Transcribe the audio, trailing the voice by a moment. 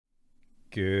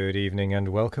Good evening and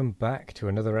welcome back to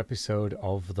another episode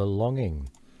of The Longing,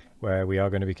 where we are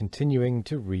going to be continuing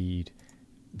to read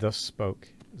Thus Spoke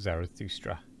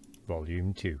Zarathustra,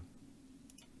 Volume 2.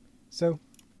 So,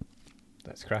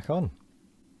 let's crack on.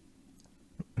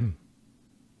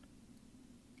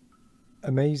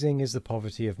 Amazing is the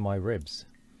poverty of my ribs.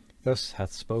 Thus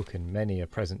hath spoken many a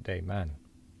present-day man.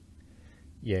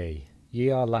 Yea, ye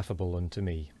are laughable unto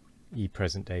me, ye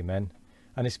present-day men,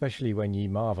 and especially when ye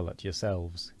marvel at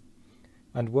yourselves.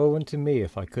 And woe unto me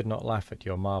if I could not laugh at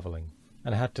your marvelling,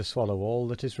 and had to swallow all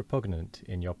that is repugnant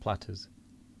in your platters.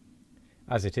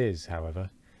 As it is, however,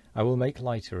 I will make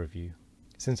lighter of you,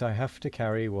 since I have to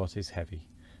carry what is heavy,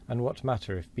 and what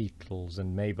matter if beetles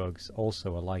and maybugs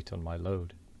also alight on my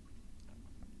load?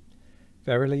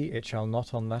 Verily it shall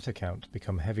not on that account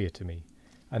become heavier to me,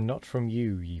 and not from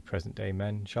you, ye present-day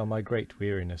men, shall my great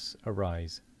weariness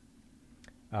arise.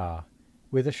 Ah,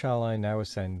 whither shall I now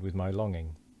ascend with my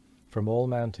longing? From all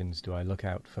mountains do I look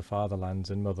out for fatherlands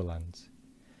and motherlands.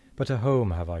 But a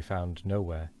home have I found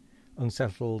nowhere.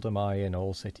 Unsettled am I in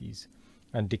all cities,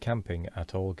 and decamping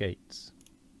at all gates.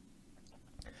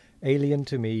 Alien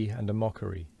to me and a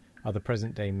mockery are the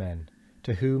present-day men,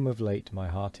 to whom of late my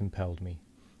heart impelled me,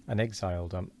 and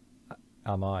exiled am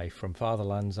I from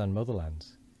fatherlands and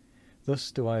motherlands. Thus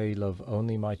do I love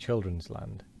only my children's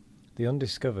land, the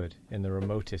undiscovered in the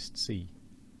remotest sea.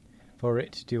 For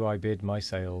it do I bid my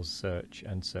sails search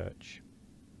and search.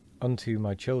 Unto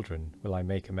my children will I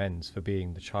make amends for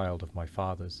being the child of my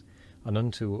fathers, and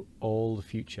unto all the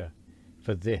future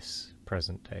for this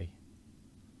present day.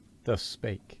 Thus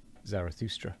spake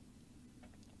Zarathustra.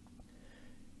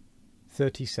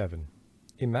 37.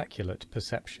 Immaculate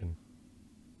Perception.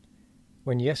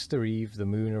 When yestereve the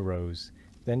moon arose,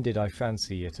 then did I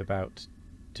fancy it about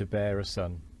to bear a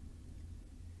son.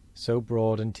 So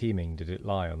broad and teeming did it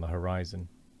lie on the horizon.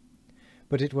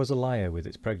 But it was a liar with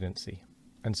its pregnancy,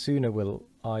 and sooner will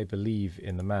I believe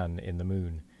in the man in the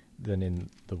moon than in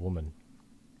the woman.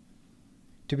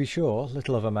 To be sure,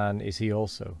 little of a man is he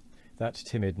also, that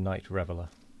timid night reveller.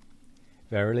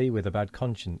 Verily, with a bad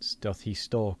conscience doth he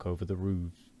stalk over the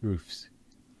roofs.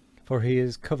 For he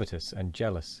is covetous and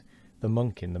jealous, the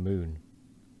monk in the moon,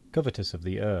 covetous of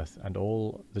the earth and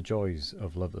all the joys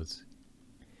of lovers.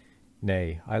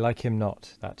 Nay, I like him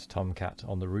not, that tomcat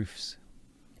on the roofs.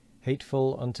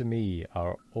 Hateful unto me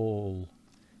are all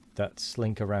that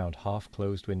slink around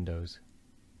half-closed windows.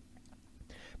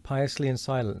 Piously and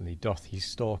silently doth he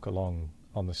stalk along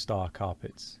on the star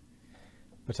carpets.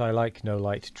 But I like no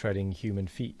light-treading human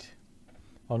feet,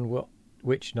 on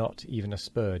which not even a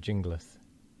spur jingleth.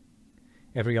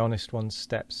 Every honest one's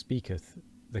step speaketh,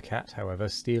 the cat, however,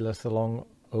 stealeth along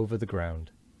over the ground.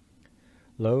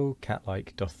 Lo,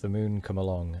 cat-like doth the moon come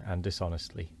along, and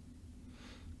dishonestly.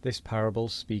 This parable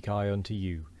speak I unto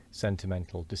you,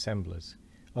 sentimental dissemblers,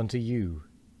 unto you,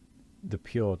 the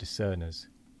pure discerners.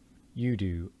 You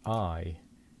do, I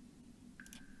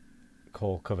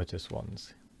call covetous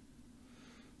ones.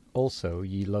 Also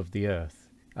ye love the earth,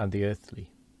 and the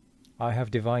earthly. I have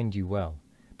divined you well,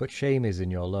 but shame is in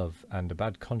your love, and a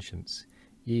bad conscience.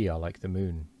 Ye are like the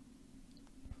moon.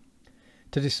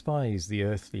 To despise the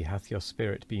earthly hath your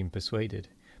spirit been persuaded,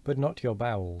 but not your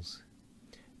bowels.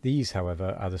 These,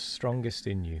 however, are the strongest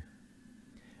in you.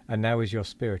 And now is your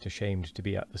spirit ashamed to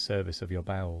be at the service of your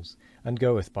bowels, and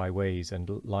goeth by ways and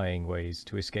lying ways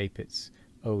to escape its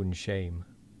own shame.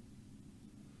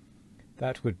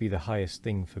 That would be the highest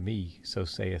thing for me, so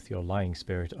saith your lying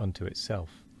spirit unto itself,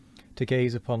 to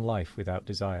gaze upon life without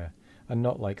desire, and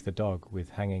not like the dog with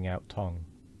hanging out tongue.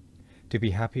 To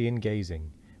be happy in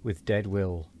gazing, with dead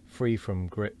will, free from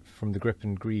the grip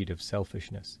and greed of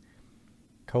selfishness,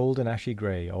 cold and ashy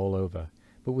grey all over,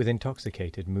 but with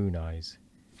intoxicated moon eyes.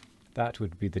 That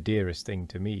would be the dearest thing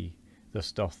to me,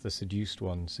 thus doth the seduced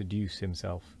one seduce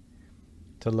himself.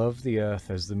 To love the earth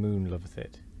as the moon loveth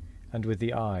it, and with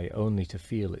the eye only to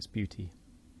feel its beauty.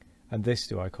 And this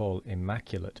do I call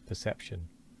immaculate perception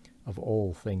of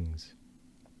all things.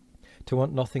 To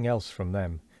want nothing else from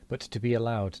them, but to be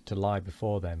allowed to lie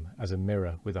before them as a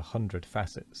mirror with 100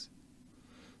 facets.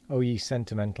 O ye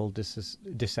sentimental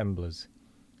dissemblers,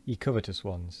 ye covetous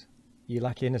ones, ye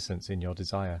lack innocence in your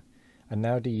desire, and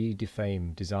now do ye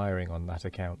defame desiring on that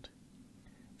account.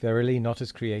 Verily not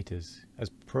as creators, as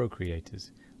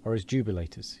procreators, or as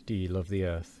jubilators do ye love the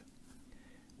earth.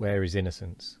 Where is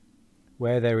innocence?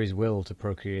 Where there is will to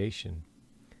procreation?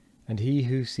 And he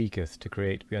who seeketh to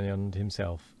create beyond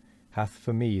himself hath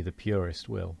for me the purest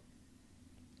will.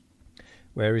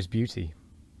 Where is beauty?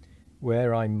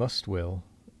 Where I must will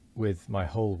with my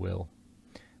whole will,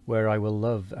 where I will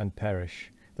love and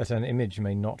perish, that an image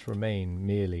may not remain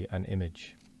merely an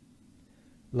image.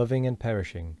 Loving and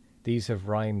perishing, these have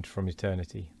rhymed from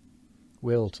eternity.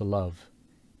 Will to love,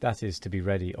 that is to be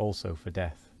ready also for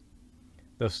death.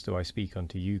 Thus do I speak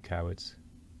unto you, cowards.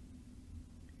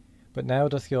 But now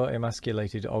doth your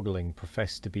emasculated ogling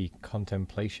profess to be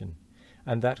contemplation,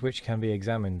 and that which can be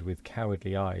examined with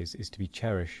cowardly eyes is to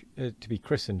be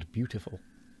christened beautiful.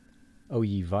 O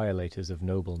ye violators of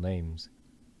noble names!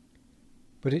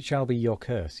 But it shall be your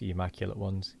curse, ye immaculate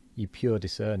ones, ye pure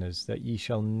discerners, that ye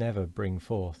shall never bring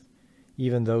forth,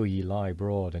 even though ye lie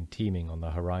broad and teeming on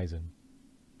the horizon.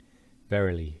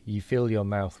 Verily, ye fill your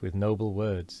mouth with noble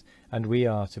words, and we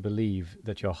are to believe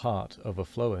that your heart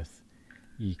overfloweth,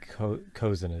 ye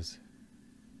cozeners.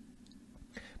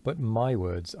 But my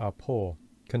words are poor,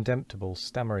 contemptible,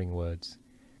 stammering words.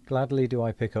 Gladly do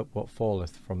I pick up what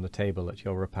falleth from the table at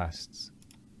your repasts.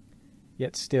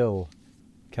 Yet still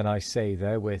can I say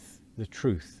therewith the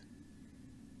truth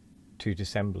to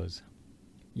dissemblers.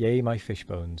 Yea, my fish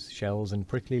bones, shells, and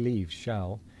prickly leaves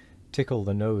shall tickle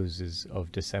the noses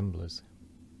of dissemblers.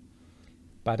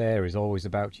 Bad air is always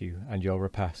about you, and your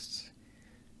repasts.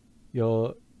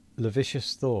 Your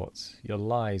lascivious thoughts, your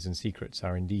lies and secrets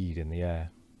are indeed in the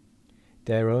air.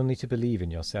 Dare only to believe in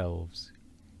yourselves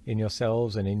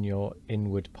and in your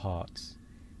inward parts.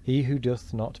 He who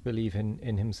doth not believe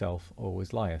in himself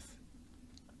always lieth.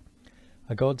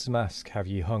 A god's mask have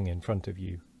ye hung in front of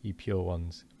you, ye pure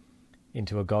ones.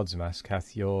 Into a god's mask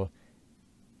hath your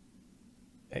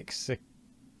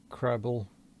execrable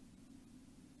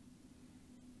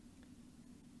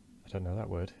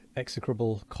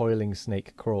coiling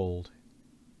snake crawled.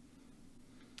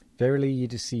 Verily ye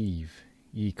deceive,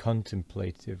 ye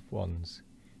contemplative ones.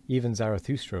 Even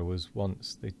Zarathustra was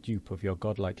once the dupe of your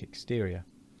godlike exterior.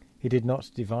 He did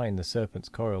not divine the serpent's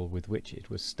coil with which it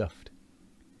was stuffed.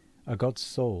 A god's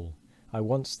soul I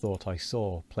once thought I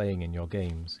saw playing in your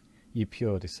games, ye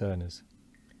pure discerners.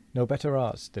 No better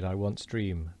arts did I once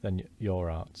dream than your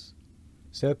arts.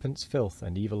 Serpent's filth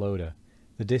and evil odour,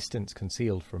 the distance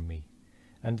concealed from me,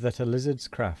 and that a lizard's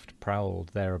craft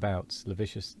prowled thereabouts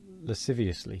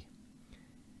lasciviously.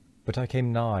 But I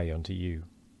came nigh unto you.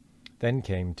 Then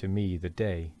came to me the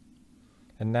day,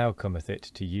 and now cometh it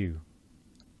to you.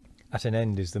 At an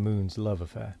end is the moon's love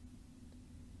affair.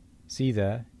 See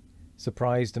there,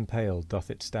 surprised and pale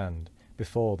doth it stand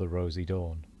before the rosy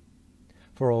dawn.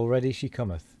 For already she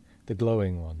cometh, the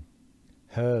glowing one,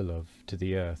 her love to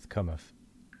the earth cometh.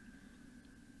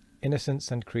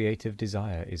 Innocence and creative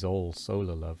desire is all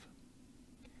solar love.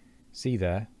 See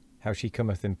there, how she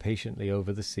cometh impatiently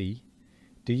over the sea.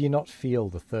 Do ye not feel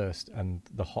the thirst and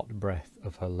the hot breath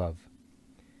of her love?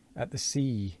 At the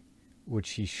sea would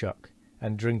she shuck,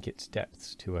 and drink its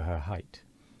depths to her height.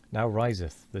 Now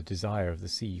riseth the desire of the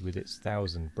sea with its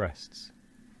 1,000 breasts.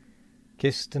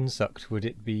 Kissed and sucked would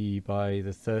it be by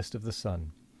the thirst of the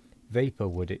sun, vapour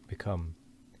would it become,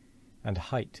 and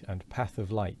height and path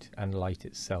of light, and light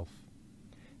itself.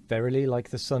 Verily,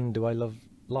 like the sun do I love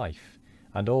life,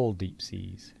 and all deep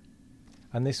seas.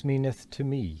 And this meaneth to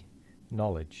me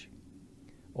knowledge.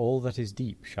 All that is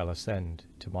deep shall ascend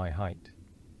to my height.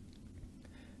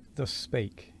 Thus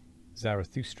spake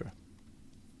Zarathustra.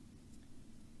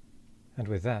 And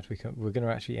with that, we're going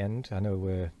to actually end. I know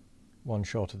we're one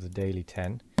short of the daily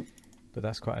 10, but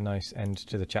that's quite a nice end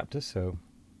to the chapter, so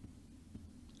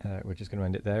we're just going to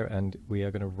end it there, and we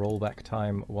are going to roll back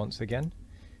time once again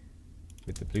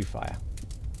with the blue fire.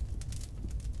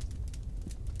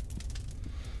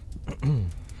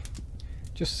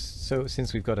 Just so,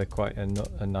 since we've got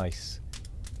a nice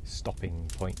stopping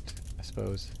point, I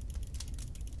suppose,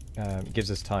 it gives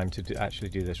us time to actually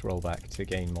do this rollback to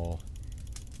gain more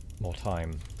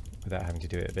time without having to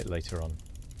do it a bit later on.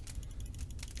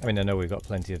 I mean, I know we've got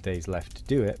plenty of days left to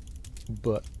do it,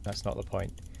 but that's not the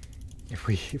point. If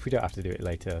we don't have to do it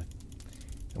later,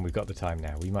 and we've got the time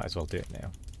now, we might as well do it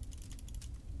now.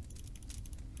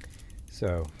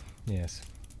 So, yes,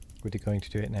 we're going to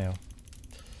do it now.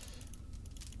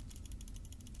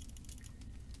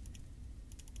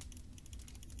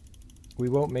 We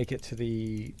won't make it to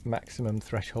the maximum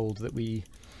threshold that we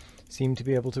seem to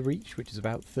be able to reach, which is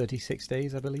about 36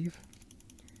 days, I believe,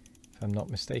 if I'm not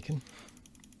mistaken.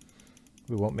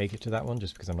 We won't make it to that one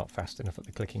just because I'm not fast enough at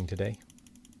the clicking today.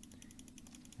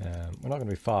 We're not going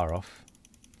to be far off.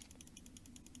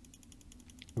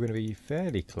 We're going to be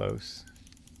fairly close,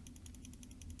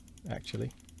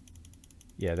 actually.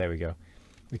 Yeah, there we go.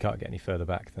 We can't get any further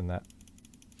back than that.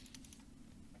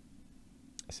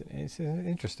 It's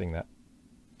interesting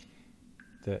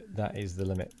that is the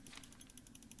limit.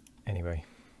 Anyway.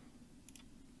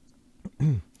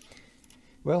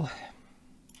 Well,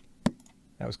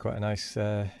 That was quite a nice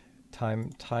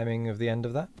timing of the end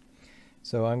of that.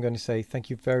 So I'm going to say thank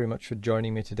you very much for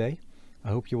joining me today. I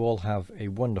hope you all have a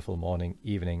wonderful morning,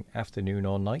 evening, afternoon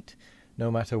or night. No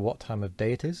matter what time of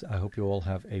day it is, I hope you all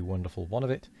have a wonderful one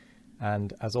of it.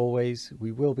 And as always,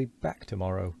 we will be back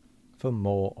tomorrow for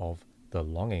more of The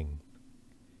Longing.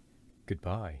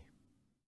 Goodbye.